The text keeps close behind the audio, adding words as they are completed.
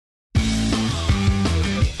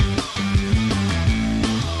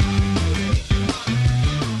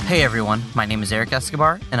Hey everyone, my name is Eric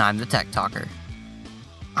Escobar, and I'm the Tech Talker.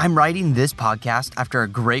 I'm writing this podcast after a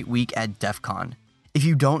great week at DEF CON. If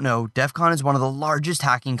you don't know, DEF CON is one of the largest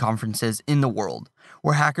hacking conferences in the world,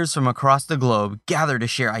 where hackers from across the globe gather to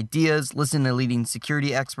share ideas, listen to leading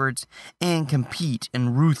security experts, and compete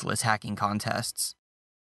in ruthless hacking contests.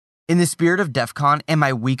 In the spirit of DEF CON and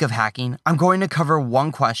my week of hacking, I'm going to cover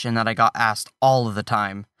one question that I got asked all of the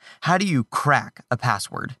time. How do you crack a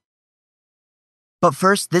password? But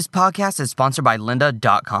first, this podcast is sponsored by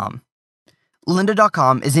Lynda.com.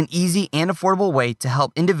 Lynda.com is an easy and affordable way to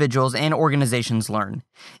help individuals and organizations learn.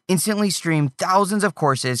 Instantly stream thousands of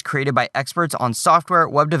courses created by experts on software,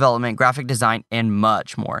 web development, graphic design, and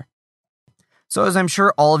much more. So as I'm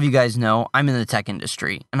sure all of you guys know, I'm in the tech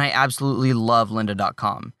industry, and I absolutely love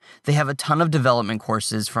Lynda.com. They have a ton of development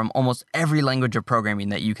courses from almost every language of programming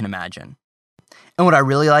that you can imagine. And what I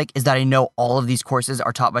really like is that I know all of these courses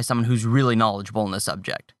are taught by someone who's really knowledgeable in the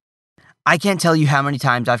subject. I can't tell you how many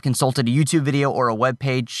times I've consulted a YouTube video or a web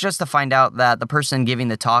page just to find out that the person giving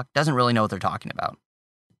the talk doesn't really know what they're talking about.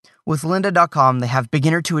 With Lynda.com, they have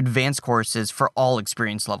beginner to advanced courses for all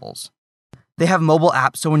experience levels. They have mobile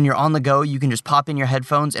apps, so when you're on the go, you can just pop in your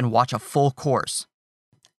headphones and watch a full course.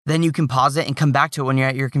 Then you can pause it and come back to it when you're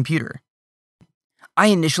at your computer. I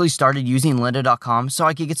initially started using Lynda.com so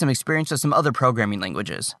I could get some experience with some other programming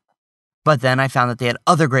languages. But then I found that they had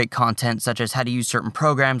other great content, such as how to use certain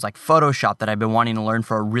programs like Photoshop that I've been wanting to learn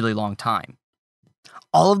for a really long time.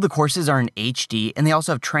 All of the courses are in HD, and they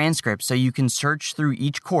also have transcripts so you can search through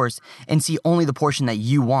each course and see only the portion that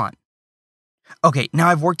you want. Okay, now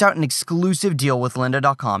I've worked out an exclusive deal with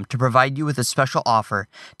Lynda.com to provide you with a special offer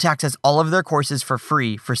to access all of their courses for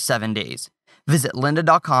free for 7 days. Visit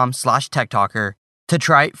lynda.com/techtalker to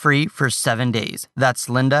try it free for 7 days. That's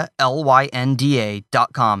Lynda,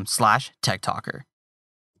 Lynda.com/techtalker.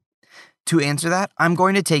 To answer that, I'm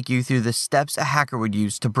going to take you through the steps a hacker would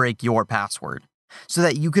use to break your password, so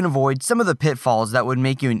that you can avoid some of the pitfalls that would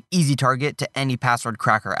make you an easy target to any password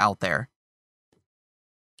cracker out there.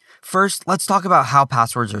 First, let's talk about how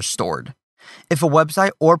passwords are stored. If a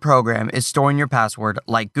website or program is storing your password,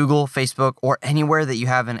 like Google, Facebook, or anywhere that you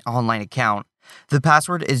have an online account, the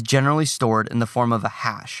password is generally stored in the form of a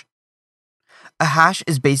hash. A hash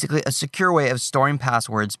is basically a secure way of storing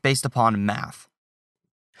passwords based upon math.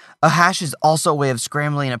 A hash is also a way of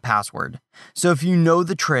scrambling a password, so if you know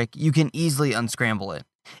the trick, you can easily unscramble it.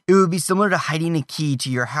 It would be similar to hiding a key to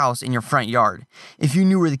your house in your front yard. If you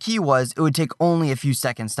knew where the key was, it would take only a few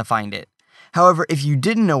seconds to find it. However, if you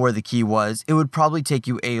didn't know where the key was, it would probably take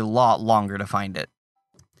you a lot longer to find it.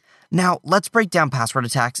 Now, let's break down password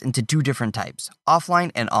attacks into two different types, offline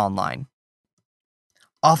and online.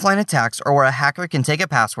 Offline attacks are where a hacker can take a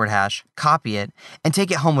password hash, copy it, and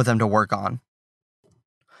take it home with them to work on.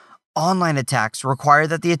 Online attacks require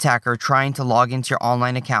that the attacker trying to log into your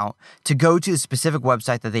online account to go to the specific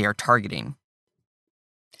website that they are targeting.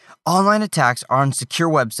 Online attacks on secure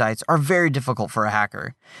websites are very difficult for a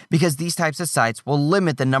hacker because these types of sites will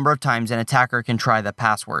limit the number of times an attacker can try the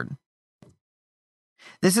password.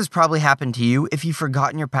 This has probably happened to you if you've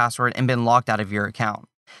forgotten your password and been locked out of your account.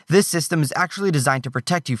 This system is actually designed to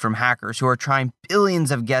protect you from hackers who are trying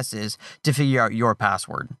billions of guesses to figure out your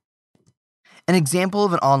password. An example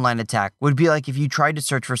of an online attack would be like if you tried to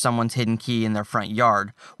search for someone's hidden key in their front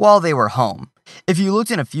yard while they were home. If you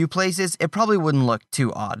looked in a few places, it probably wouldn't look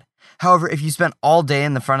too odd. However, if you spent all day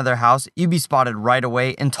in the front of their house, you'd be spotted right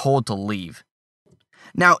away and told to leave.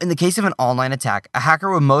 Now, in the case of an online attack, a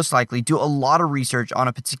hacker would most likely do a lot of research on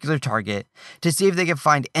a particular target to see if they could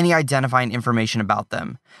find any identifying information about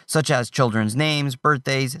them, such as children's names,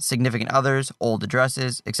 birthdays, significant others, old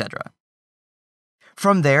addresses, etc.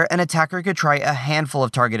 From there, an attacker could try a handful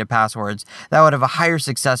of targeted passwords that would have a higher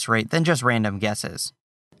success rate than just random guesses.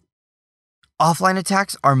 Offline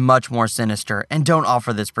attacks are much more sinister and don't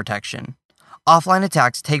offer this protection. Offline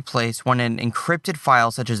attacks take place when an encrypted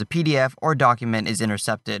file such as a PDF or document is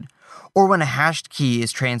intercepted, or when a hashed key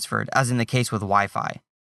is transferred, as in the case with Wi-Fi.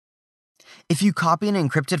 If you copy an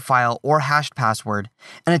encrypted file or hashed password,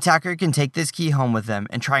 an attacker can take this key home with them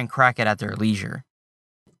and try and crack it at their leisure.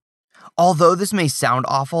 Although this may sound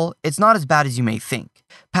awful, it's not as bad as you may think.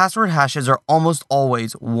 Password hashes are almost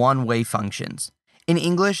always one-way functions. In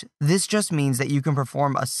English, this just means that you can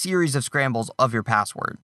perform a series of scrambles of your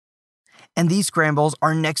password. And these scrambles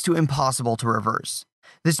are next to impossible to reverse.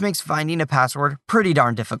 This makes finding a password pretty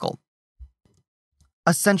darn difficult.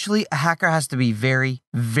 Essentially, a hacker has to be very,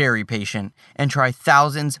 very patient and try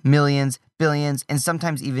thousands, millions, billions, and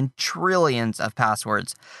sometimes even trillions of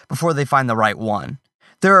passwords before they find the right one.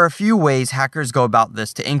 There are a few ways hackers go about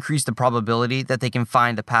this to increase the probability that they can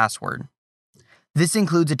find a password. This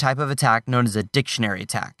includes a type of attack known as a dictionary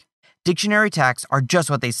attack. Dictionary attacks are just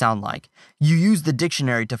what they sound like. You use the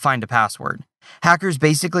dictionary to find a password. Hackers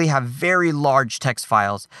basically have very large text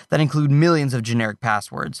files that include millions of generic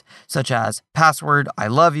passwords, such as password, I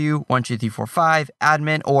love you, 12345,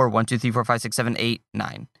 admin, or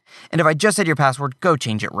 123456789. And if I just said your password, go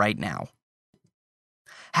change it right now.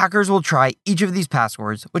 Hackers will try each of these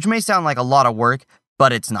passwords, which may sound like a lot of work,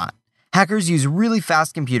 but it's not. Hackers use really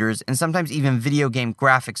fast computers and sometimes even video game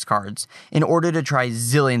graphics cards in order to try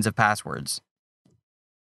zillions of passwords.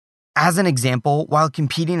 As an example, while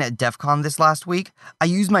competing at DEF CON this last week, I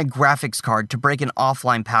used my graphics card to break an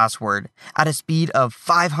offline password at a speed of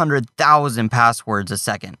 500,000 passwords a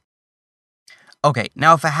second. Okay,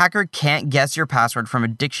 now if a hacker can't guess your password from a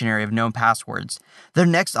dictionary of known passwords, their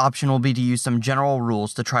next option will be to use some general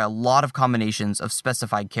rules to try a lot of combinations of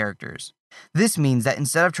specified characters. This means that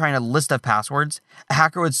instead of trying a list of passwords, a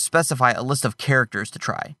hacker would specify a list of characters to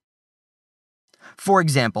try. For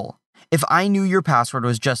example, if I knew your password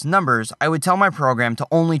was just numbers, I would tell my program to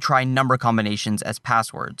only try number combinations as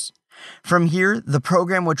passwords. From here, the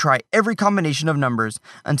program would try every combination of numbers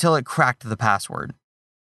until it cracked the password.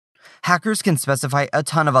 Hackers can specify a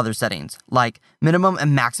ton of other settings, like minimum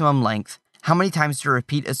and maximum length, how many times to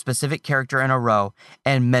repeat a specific character in a row,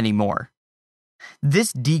 and many more.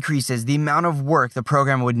 This decreases the amount of work the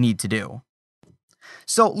program would need to do.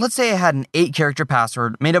 So let's say I had an 8-character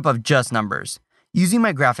password made up of just numbers. Using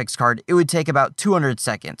my graphics card, it would take about 200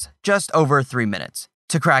 seconds, just over 3 minutes,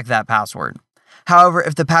 to crack that password. However,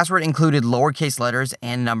 if the password included lowercase letters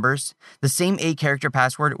and numbers, the same 8-character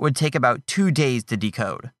password would take about 2 days to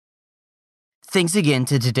decode. Thanks again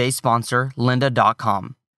to today's sponsor,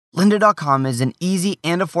 Lynda.com. Lynda.com is an easy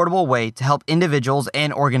and affordable way to help individuals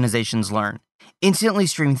and organizations learn. Instantly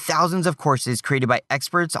stream thousands of courses created by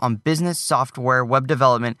experts on business, software, web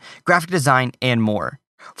development, graphic design, and more.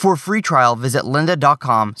 For a free trial, visit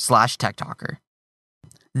lynda.com/techtalker.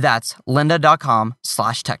 That's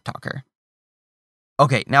lynda.com/techtalker.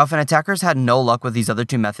 Okay, now if an attacker's had no luck with these other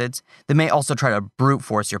two methods, they may also try to brute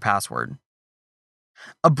force your password.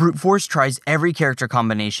 A brute force tries every character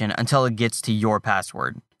combination until it gets to your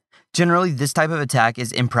password. Generally, this type of attack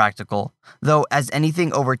is impractical, though as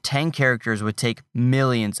anything over 10 characters would take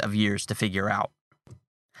millions of years to figure out.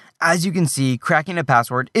 As you can see, cracking a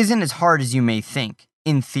password isn't as hard as you may think,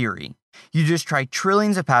 in theory. You just try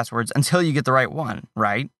trillions of passwords until you get the right one,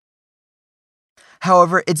 right?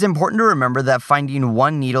 However, it's important to remember that finding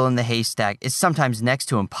one needle in the haystack is sometimes next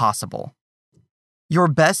to impossible. Your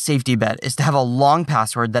best safety bet is to have a long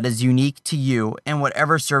password that is unique to you and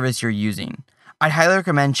whatever service you're using. I'd highly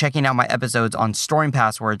recommend checking out my episodes on storing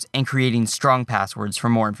passwords and creating strong passwords for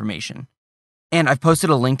more information. And I've posted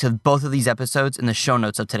a link to both of these episodes in the show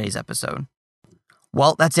notes of today's episode.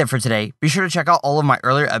 Well, that's it for today. Be sure to check out all of my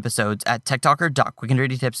earlier episodes at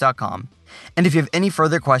techtalker.quickanddirtytips.com. And if you have any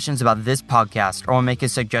further questions about this podcast or want to make a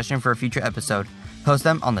suggestion for a future episode, post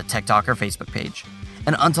them on the Tech Talker Facebook page.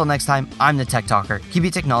 And until next time, I'm the Tech Talker. Keep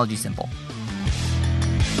your technology simple.